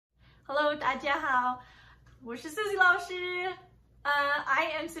Hello, 大家好，我是 Susie 老师。I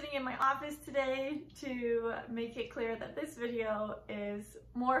am sitting in my office today to make it clear that this video is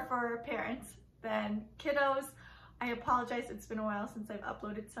more for parents than kiddos. I apologize, it's been a while since I've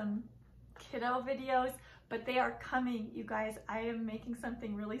uploaded some kiddo videos, but they are coming, you guys. I am making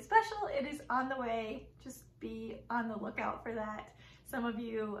something really special. It is on the way. Just be on the lookout for that. Some of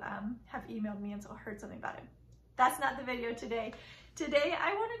you have emailed me and so heard something about it. That's not the video today. Today,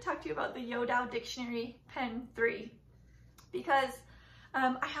 I want to talk to you about the Youdao Dictionary Pen 3 because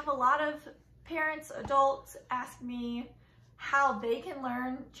I have a lot of parents, adults ask me how they can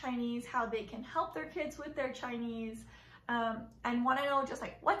learn Chinese, how they can help their kids with their Chinese, and want to know just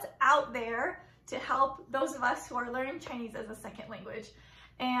like what's out there to help those of us who are learning Chinese as a second language.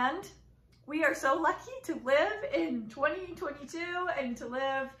 And we are so lucky to live in 2022 and to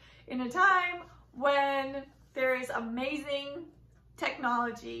live in a time when there is amazing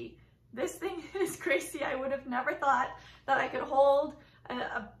technology. This thing is crazy. I would have never thought that I could hold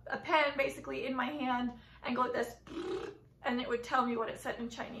a pen basically in my hand and go like this and it would tell me what it said in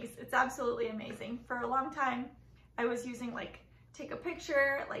Chinese. It's absolutely amazing. For a long time I was using like take a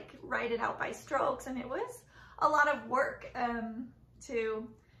picture, like write it out by strokes, and it was a lot of work to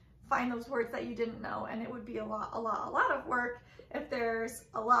find those words that you didn't know, and it would be a lot of work if there's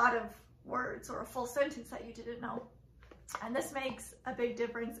a lot of words or a full sentence that you didn't know. And this makes a big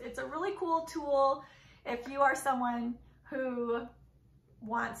difference. It's a really cool tool if you are someone who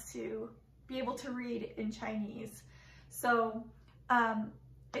wants to be able to read in Chinese. So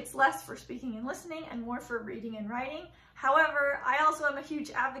it's less for speaking and listening and more for reading and writing. However, I also am a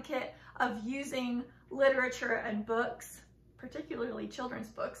huge advocate of using literature and books, particularly children's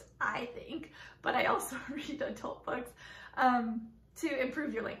books, I think, but I also read adult books, to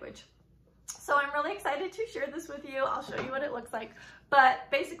improve your language. So I'm really excited to share this with you. I'll show you what it looks like. But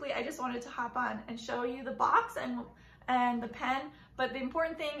basically, I just wanted to hop on and show you the box and the pen. But the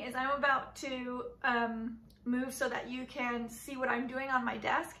important thing is I'm about to move so that you can see what I'm doing on my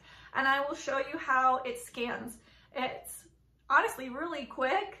desk. And I will show you how it scans. It's honestly really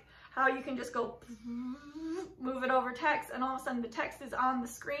quick, how you can just go move it over text and all of a sudden the text is on the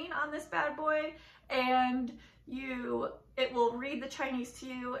screen on this bad boy, and it will read the Chinese to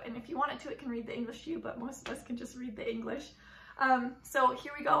you, and if you want it to, it can read the English to you, but most of us can just read the English. So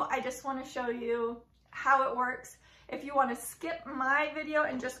here we go. I just want to show you how it works. If you want to skip my video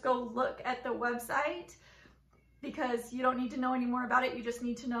and just go look at the website, because you don't need to know any more about it, you just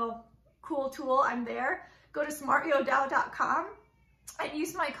need to know, cool tool, I'm there. Go to smartyoudao.com and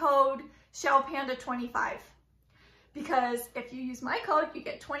use my code ShellPanda25. Because if you use my code, you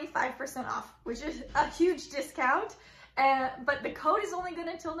get 25% off, which is a huge discount. But the code is only good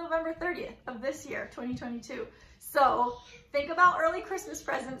until November 30th of this year, 2022. So think about early Christmas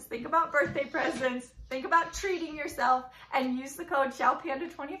presents, think about birthday presents, think about treating yourself, and use the code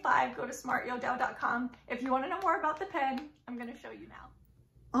ShellPanda25. Go to smartyoudao.com. If you want to know more about the pen, I'm going to show you now.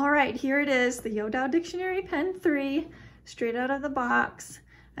 All right, here it is, the Youdao Dictionary Pen 3, straight out of the box.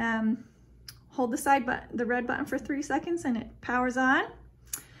 Hold the side button, the red button for 3 seconds and it powers on.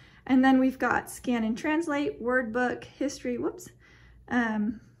 And then we've got scan and translate, word book, history,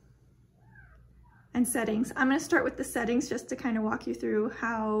 and settings. I'm going to start with the settings just to kind of walk you through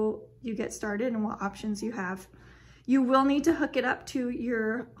how you get started and what options you have. You will need to hook it up to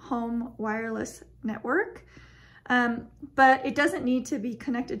your home wireless network, but it doesn't need to be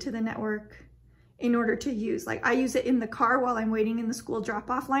connected to the network in order to use. Like I use it in the car while I'm waiting in the school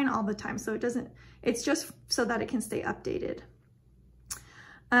drop-off line all the time. So it's just so that it can stay updated.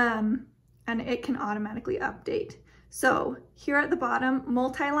 And it can automatically update. So here at the bottom,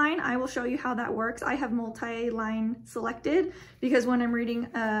 multi-line, I will show you how that works. I have multi-line selected because when I'm reading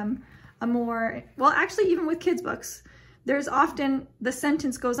actually even with kids books, there's often the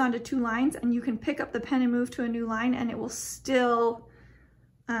sentence goes on to 2 lines and you can pick up the pen and move to a new line and it will still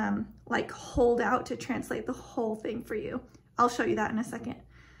like hold out to translate the whole thing for you. I'll show you that in a second.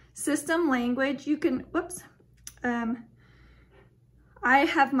 System language, you can, I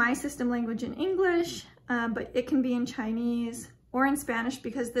have my system language in English, but it can be in Chinese or in Spanish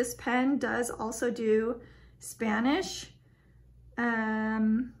because this pen does also do Spanish.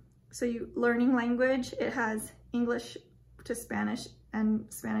 So learning language, it has English to Spanish and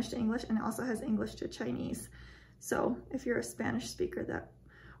Spanish to English, and it also has English to Chinese. So if you're a Spanish speaker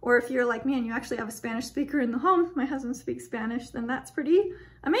or if you're like me and you actually have a Spanish speaker in the home, my husband speaks Spanish, then that's pretty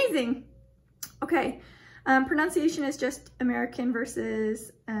amazing. Okay, pronunciation is just American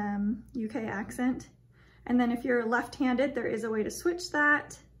versus UK accent. And then if you're left-handed, there is a way to switch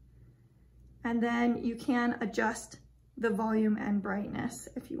that. And then you can adjust the volume and brightness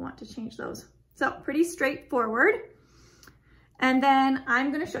if you want to change those. So pretty straightforward. And then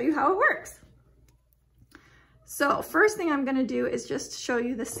I'm gonna show you how it works. So first thing I'm gonna do is just show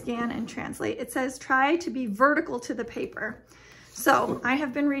you the scan and translate. It says try to be vertical to the paper. So I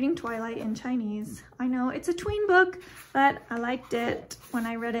have been reading Twilight in Chinese. I know it's a tween book, but I liked it when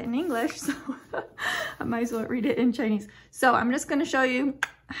I read it in English, so I might as well read it in Chinese. So I'm just gonna show you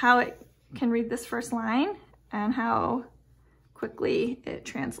how it can read this first line and how quickly it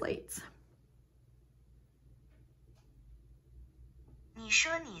translates. 你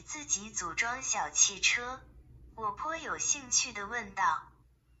说你自己组装小汽车，我颇有兴趣地问道。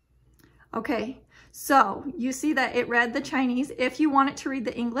 Okay, so you see that it read the Chinese. If you want it to read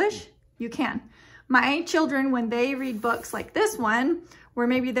the English, you can. My children, when they read books like this one, where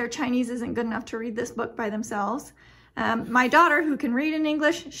maybe their Chinese isn't good enough to read this book by themselves, my daughter, who can read in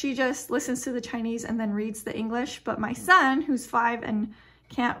English, she just listens to the Chinese and then reads the English. But my son, who's 5 and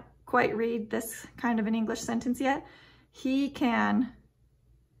can't quite read this kind of an English sentence yet, he can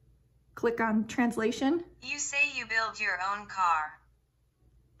click on translation. You say you build your own car.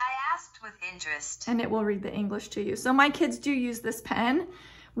 I asked with interest. And it will read the English to you. So my kids do use this pen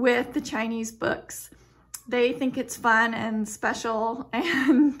with the Chinese books. They think it's fun and special,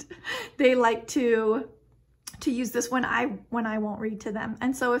 and they like to use this when I won't read to them.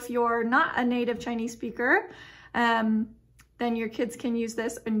 And so if you're not a native Chinese speaker, then your kids can use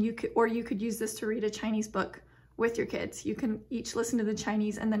this, and you could use this to read a Chinese book with your kids. You can each listen to the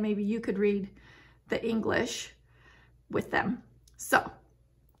Chinese, and then maybe you could read the English with them. So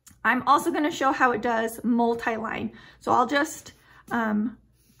I'm also going to show how it does multi-line. So I'll just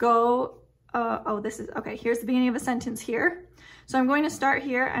okay, here's the beginning of a sentence here. So I'm going to start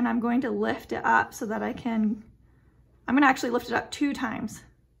here, and I'm going to lift it up so that I'm going to actually lift it up 2 times,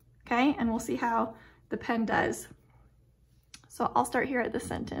 okay? And we'll see how the pen does. So I'll start here at the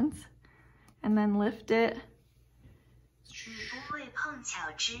sentence and then lift it.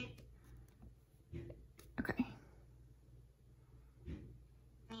 Okay.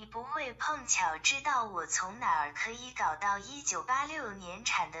 你不会碰巧知道我从哪儿可以搞到1986年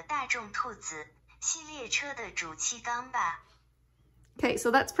产的大众兔子系列车的主气缸吧？ Okay,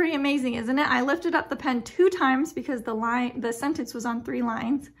 so that's pretty amazing, isn't it? I lifted up the pen 2 times because the sentence was on 3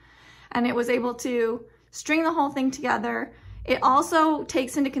 lines, and it was able to string the whole thing together. It also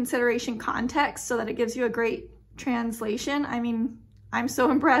takes into consideration context so that it gives you a great translation. I mean, I'm so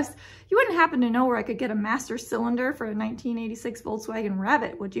impressed. You wouldn't happen to know where I could get a master cylinder for a 1986 Volkswagen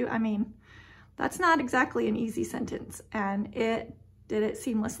Rabbit, would you? I mean, that's not exactly an easy sentence, and it did it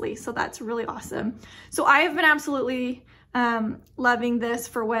seamlessly. So that's really awesome. So I have been absolutely loving this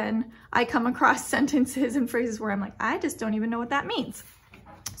for when I come across sentences and phrases where I'm like, I just don't even know what that means.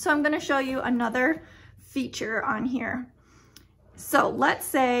 So I'm going to show you another feature on here. So let's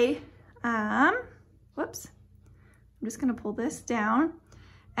say, whoops, I'm just going to pull this down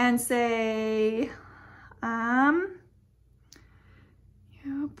and say, Peng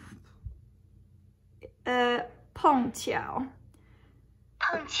Qiao.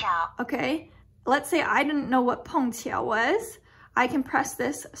 Okay, let's say I didn't know what Peng Qiao was. I can press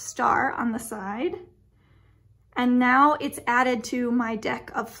this star on the side, and now it's added to my deck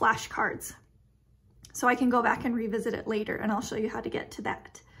of flashcards. So I can go back and revisit it later, and I'll show you how to get to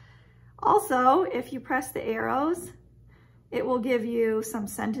that. Also, if you press the arrows, it will give you some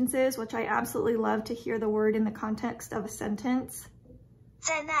sentences, which I absolutely love to hear the word in the context of a sentence.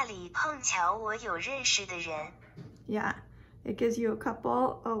 在那里碰巧我有认识的人. Yeah, it gives you a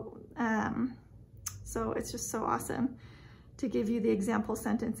couple. So it's just so awesome to give you the example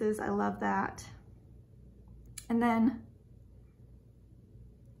sentences. I love that. And then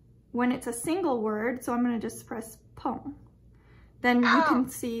when it's a single word, so I'm going to just press pong, then you can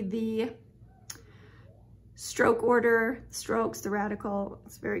see the stroke order, strokes, the radical.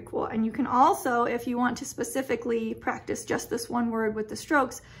 It's very cool. And you can also, if you want to specifically practice just this one word with the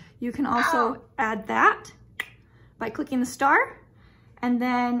strokes, you can also add that by clicking the star, and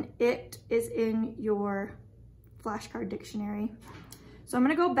then it is in your flashcard dictionary. So I'm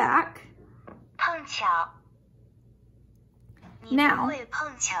going to go back. 碰巧. Now, 你不会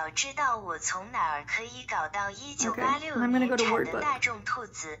碰巧知道我从哪儿可以搞到1986 I'm going to go to 年 word 产的 book. 大众兔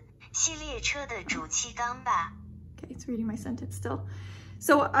子系列车的主气缸吧? Okay, it's reading my sentence still.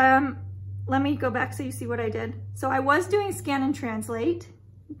 So let me go back so you see what I did. So I was doing scan and translate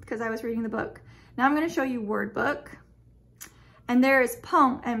because I was reading the book. Now I'm going to show you word book. And there is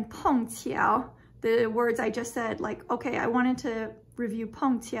peng and peng qiao, the words I just said. Like, okay, I wanted to review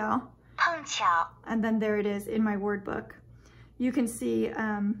peng qiao. 碰巧. And then there it is in my word book. You can see,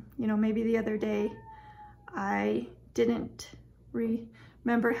 you know, maybe the other day I didn't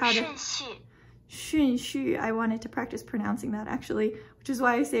remember how to... 顺序. I wanted to practice pronouncing that actually, which is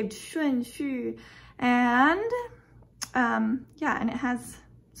why I saved 顺序. And yeah, and it has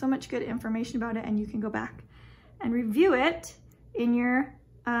so much good information about it, and you can go back and review it in your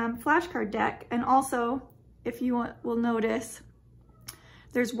flashcard deck. And also, if you will notice,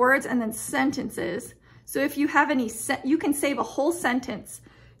 there's words and then sentences. So if you have any, you can save a whole sentence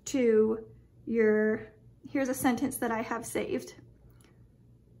to your, here's a sentence that I have saved.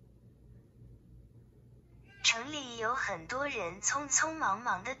 城里有很多人匆匆忙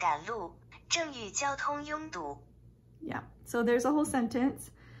忙地赶路，正遇交通拥堵。 Yeah, so there's a whole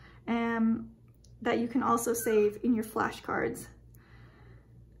sentence that you can also save in your flashcards.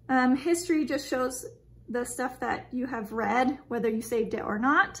 History just shows the stuff that you have read, whether you saved it or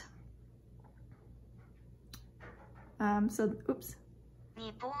not. So, oops.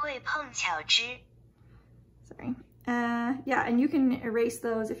 你不会碰巧知. Sorry. Yeah, and you can erase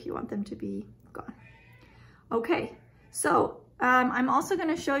those if you want them to be gone. Okay, so I'm also going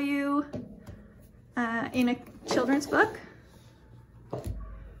to show you in a children's book.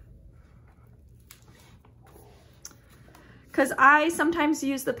 Because I sometimes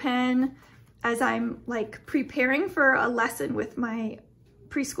use the pen as I'm like preparing for a lesson with my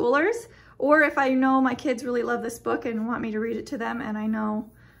preschoolers, or if I know my kids really love this book and want me to read it to them, and I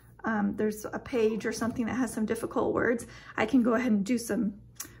know there's a page or something that has some difficult words, I can go ahead and do some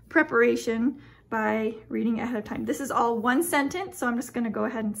preparation by reading it ahead of time. This is all one sentence, so I'm just going to go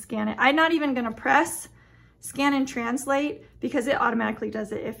ahead and scan it. I'm not even going to press scan and translate because it automatically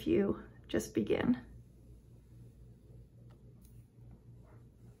does it if you just begin.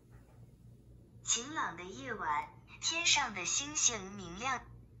 晴朗的夜晚，天上的星星明亮。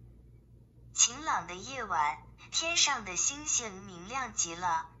晴朗的夜晚，天上的星星明亮极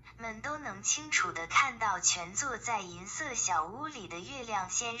了，们都能清楚地看到全坐在银色小屋里的月亮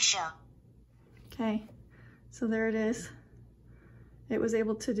先生。 Okay, so there it is. It was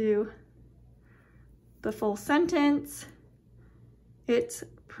able to do the full sentence. It's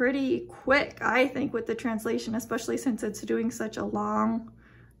pretty quick, I think, with the translation, especially since it's doing such a long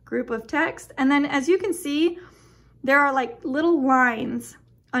group of text. And then as you can see, there are like little lines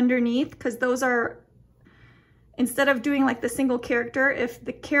underneath, because those are, instead of doing like the single character, if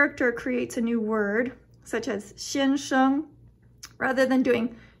the character creates a new word, such as 先生, rather than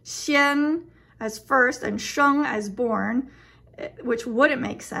doing 先 as first and 生 as born, which wouldn't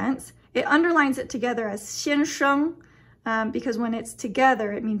make sense, it underlines it together as 先生, because when it's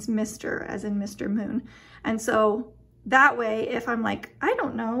together, it means Mr, as in Mr. Moon. And so that way, if I'm like, I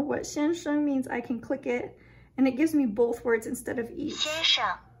don't know what 先生 means, I can click it, and it gives me both words instead of each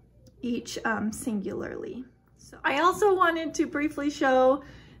singularly. So I also wanted to briefly show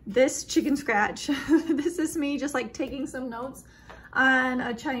this chicken scratch. This is me just like taking some notes on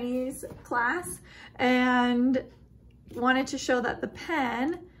a Chinese class, and wanted to show that the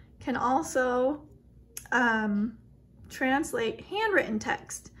pen can also translate handwritten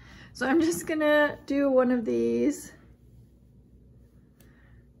text. So I'm just gonna do one of these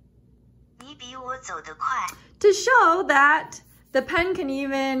to show that the pen can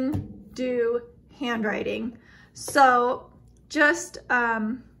even do handwriting. So just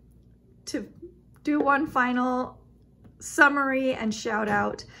to do one final summary and shout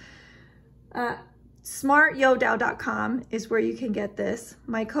out, smartyoudao.com is where you can get this.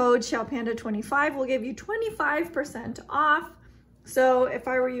 My code xiaopanda25 will give you 25% off. So if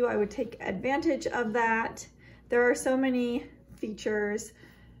I were you, I would take advantage of that. There are so many features.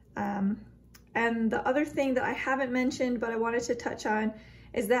 And the other thing that I haven't mentioned, but I wanted to touch on,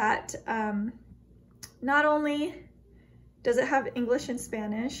 is that not only does it have English and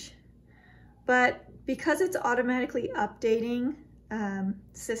Spanish, but because it's automatically updating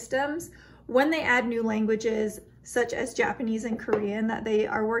systems, when they add new languages, such as Japanese and Korean that they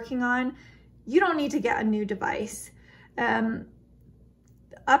are working on, you don't need to get a new device.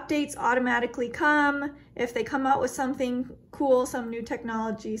 Updates automatically come. If they come out with something cool, some new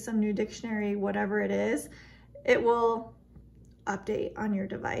technology, some new dictionary, whatever it is, it will update on your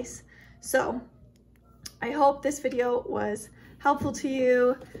device. So I hope this video was helpful to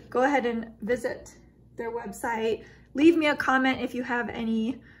you. Go ahead and visit their website. Leave me a comment if you have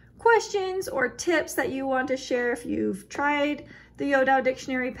any questions or tips that you want to share if you've tried the Youdao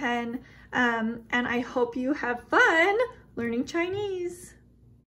dictionary pen. And I hope you have fun learning Chinese.